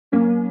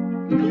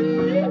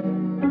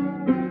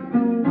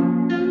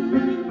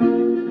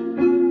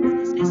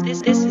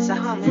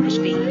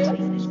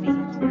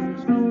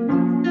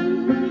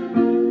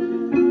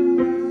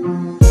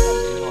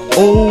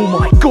Oh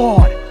my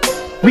God.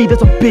 Lee,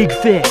 that's a big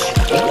fish.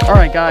 All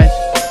right, guys.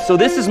 So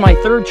this is my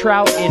third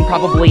trout in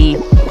probably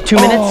 2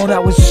 minutes. Oh,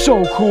 that was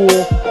so cool.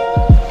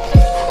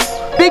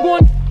 Big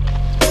one.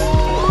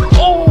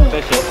 Oh.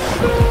 Fish it.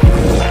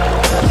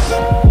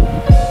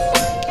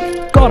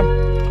 Got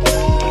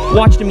him.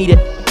 Watched him eat it.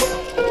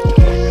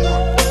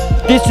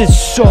 This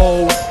is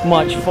so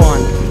much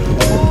fun.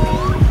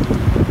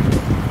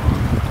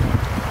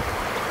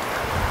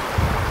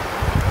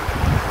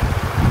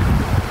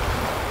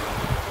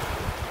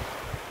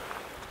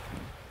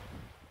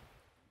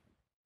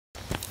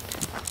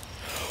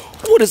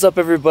 What is up,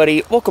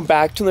 everybody? Welcome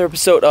back to another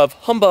episode of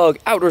Humbug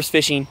Outdoors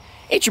Fishing.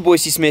 It's your boy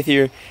C. Smith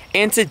here,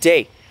 and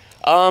today,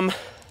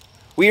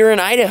 we are in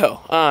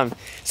Idaho.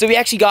 So we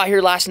actually got here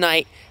last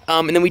night,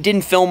 and then we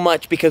didn't film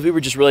much because we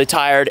were just really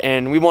tired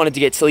and we wanted to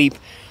get sleep.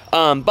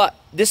 But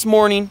this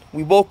morning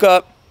we woke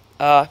up.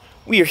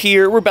 We are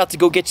here. We're about to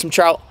go get some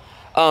trout.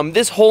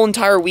 This whole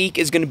entire week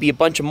is going to be a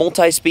bunch of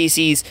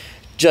multi-species,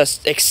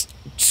 just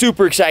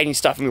super exciting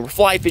stuff. I mean, we're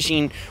fly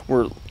fishing,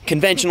 we're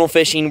conventional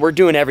fishing, we're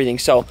doing everything.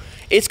 So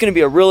it's going to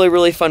be a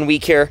really fun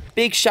week here.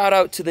 Big shout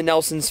out to the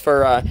Nelsons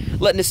for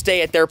letting us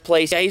stay at their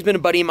place. Yeah, he's been a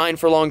buddy of mine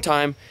for a long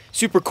time.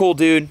 Super cool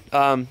dude.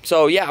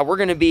 So yeah, we're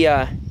gonna be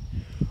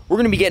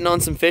getting on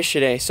some fish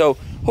today. So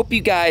hope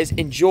you guys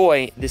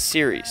enjoy this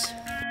series.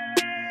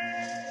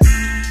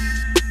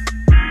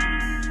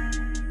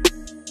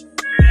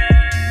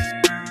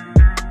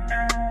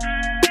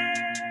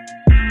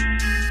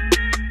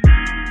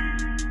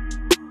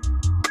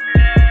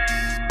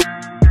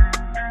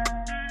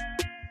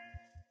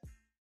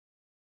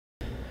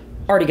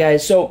 Alrighty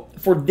guys, so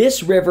for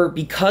this river,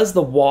 because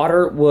the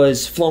water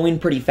was flowing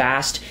pretty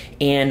fast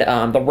and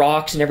the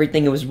rocks and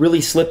everything, it was really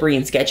slippery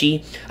and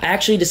sketchy, I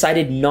actually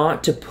decided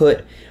not to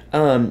put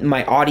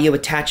my audio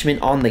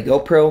attachment on the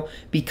GoPro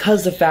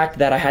because the fact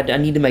that I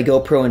needed my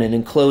GoPro in an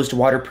enclosed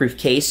waterproof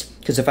case,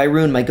 because if I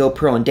ruined my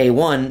GoPro on day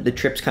one, the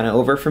trip's kind of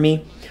over for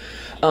me.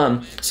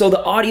 So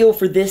the audio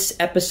for this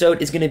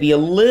episode is going to be a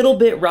little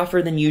bit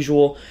rougher than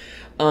usual.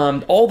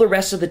 All the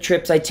rest of the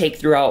trips I take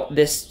throughout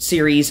this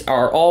series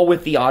are all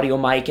with the audio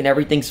mic and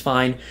everything's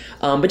fine.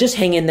 But just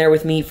hang in there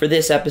with me for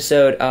this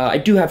episode. I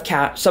do have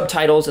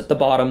subtitles at the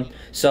bottom.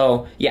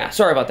 So yeah,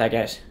 sorry about that,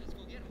 guys.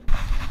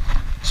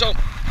 So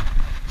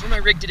for my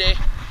rig today,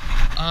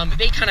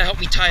 they kind of helped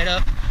me tie it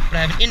up. But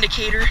I have an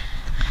indicator,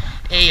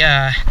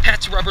 a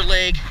Pat's rubber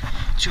leg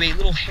to a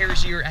little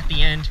hare's ear at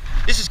the end.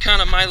 This is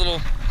kind of my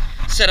little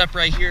setup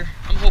right here.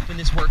 I'm hoping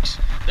this works.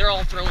 They're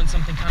all throwing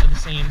something kind of the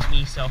same as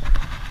me, so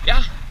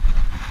yeah,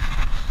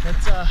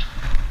 let's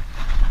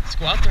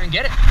go out there and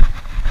get it.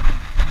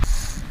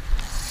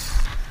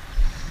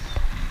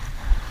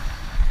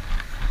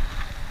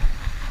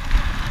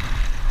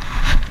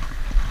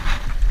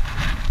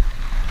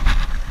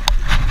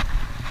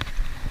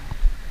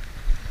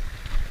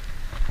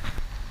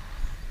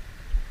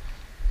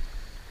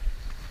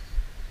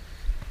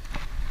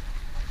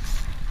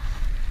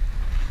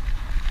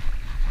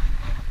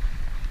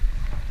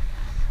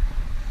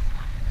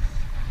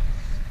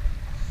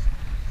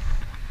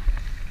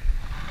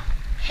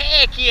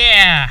 Heck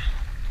yeah!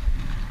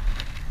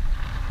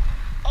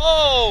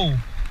 Oh!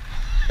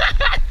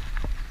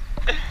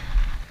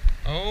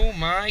 Oh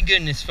my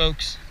goodness,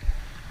 folks.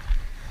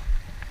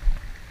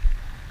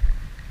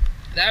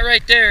 That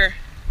right there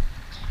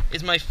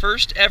is my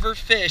first ever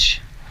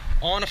fish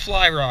on a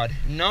fly rod.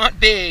 Not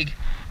big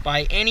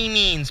by any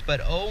means,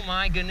 but oh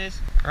my goodness.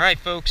 Alright,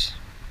 folks.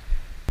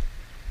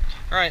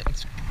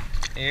 Alright,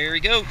 there he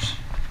goes.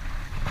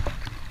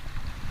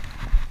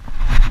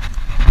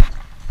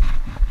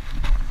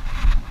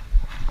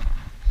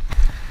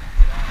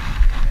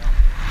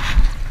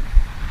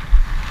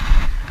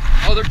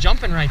 Oh, they're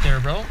jumping right there,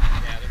 bro.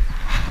 Yeah,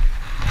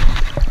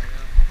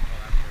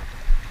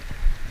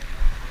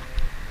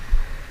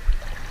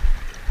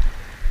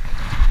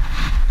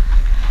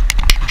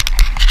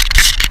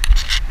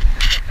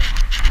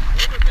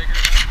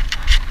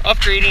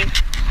 upgrading.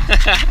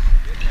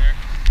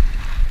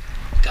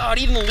 God,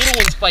 even the little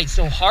ones fight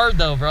so hard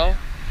though, bro.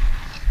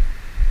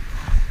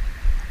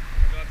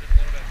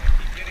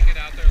 Keep getting it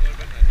out there a little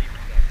bit in that deeper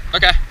stuff.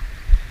 Okay.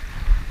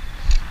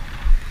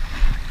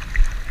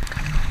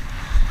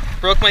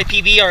 Broke my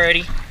PB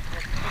already.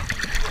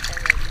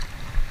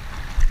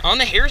 On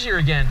the hare's ear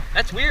again.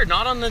 That's weird,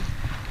 not on the...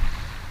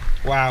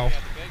 Wow.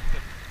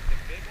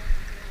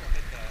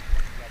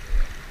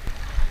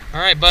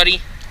 Alright,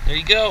 buddy. There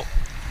you go.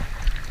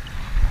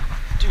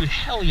 Dude,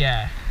 hell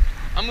yeah.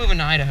 I'm moving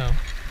to Idaho.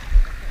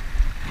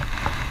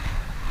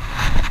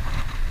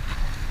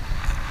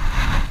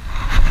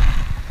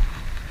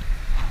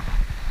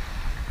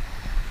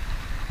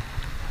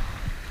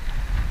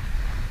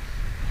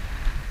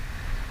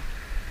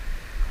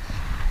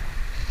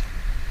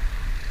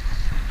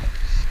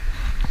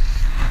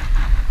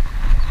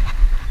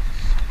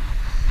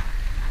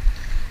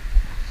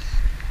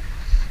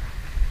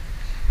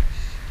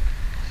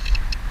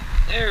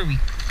 There we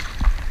go.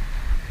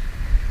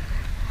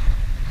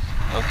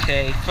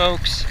 Okay,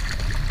 folks,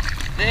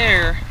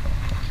 there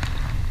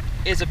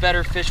is a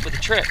better fish for the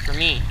trip for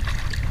me.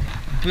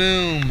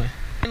 Boom.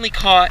 Finally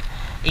caught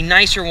a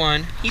nicer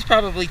one. He's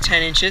probably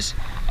 10 inches.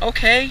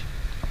 Okay.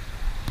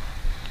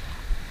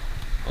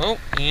 Oh,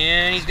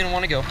 and he's gonna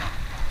want to go.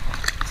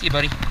 See you,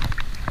 buddy.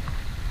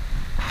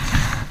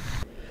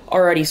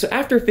 Alrighty, so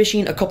after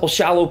fishing a couple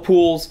shallow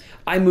pools,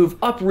 I move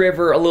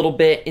upriver a little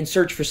bit in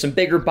search for some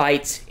bigger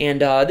bites, and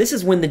this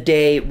is when the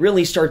day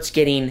really starts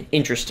getting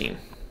interesting.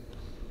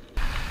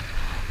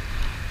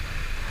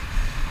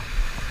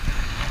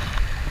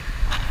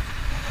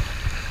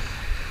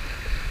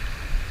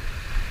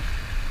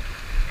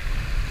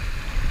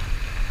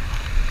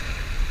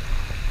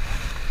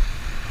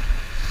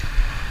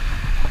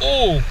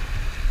 Oh!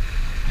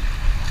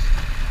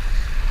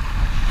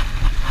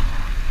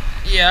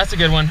 Yeah, that's a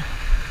good one.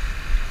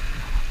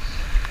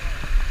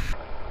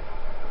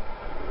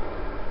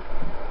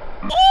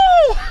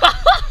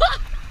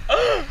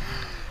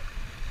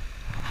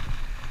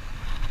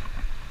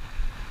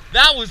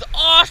 That was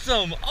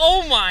awesome!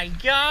 Oh my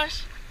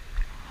gosh!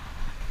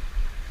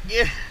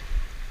 Yeah.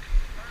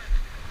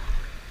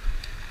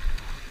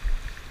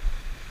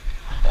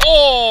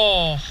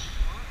 Oh!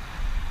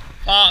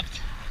 Popped.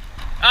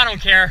 I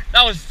don't care.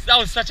 That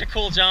was such a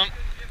cool jump.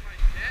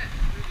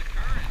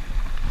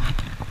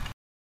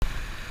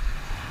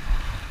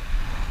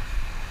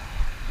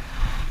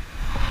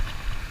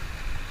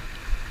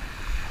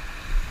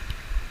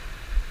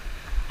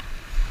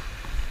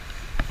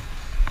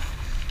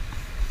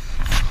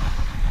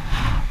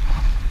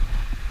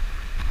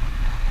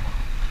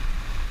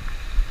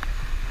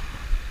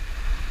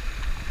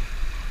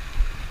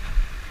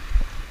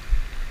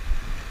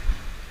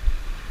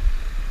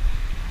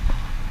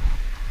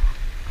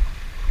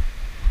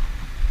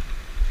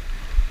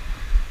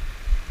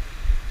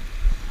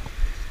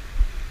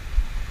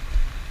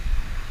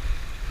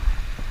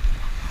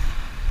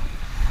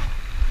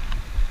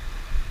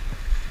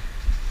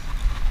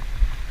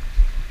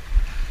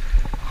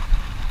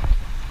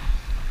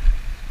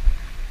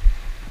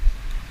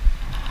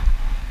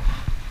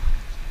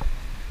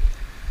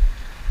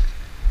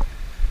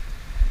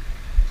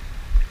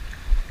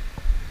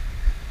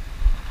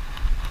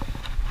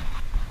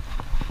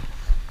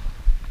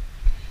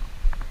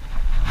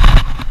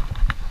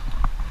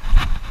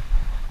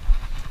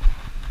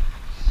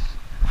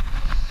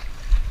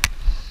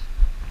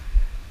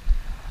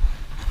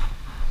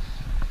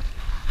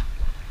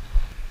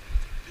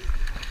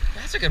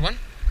 That's a good one.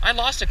 I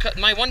lost a cut.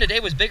 My one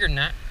today was bigger than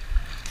that.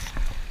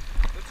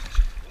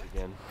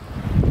 Again.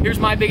 Here's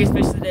my biggest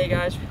fish of the day,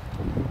 guys.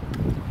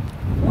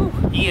 Woo.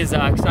 He is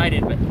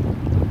excited, but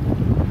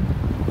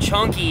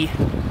chunky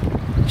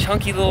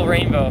little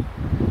rainbow.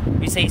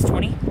 You say he's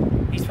 20?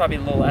 He's probably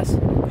a little less.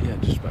 Yeah,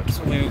 just about.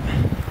 Absolute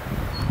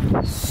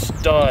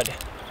stud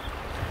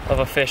of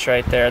a fish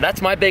right there.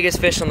 That's my biggest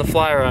fish on the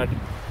fly rod.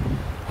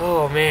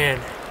 Oh man.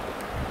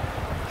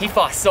 He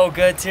fought so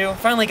good too.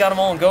 Finally got them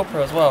all on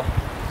GoPro as well.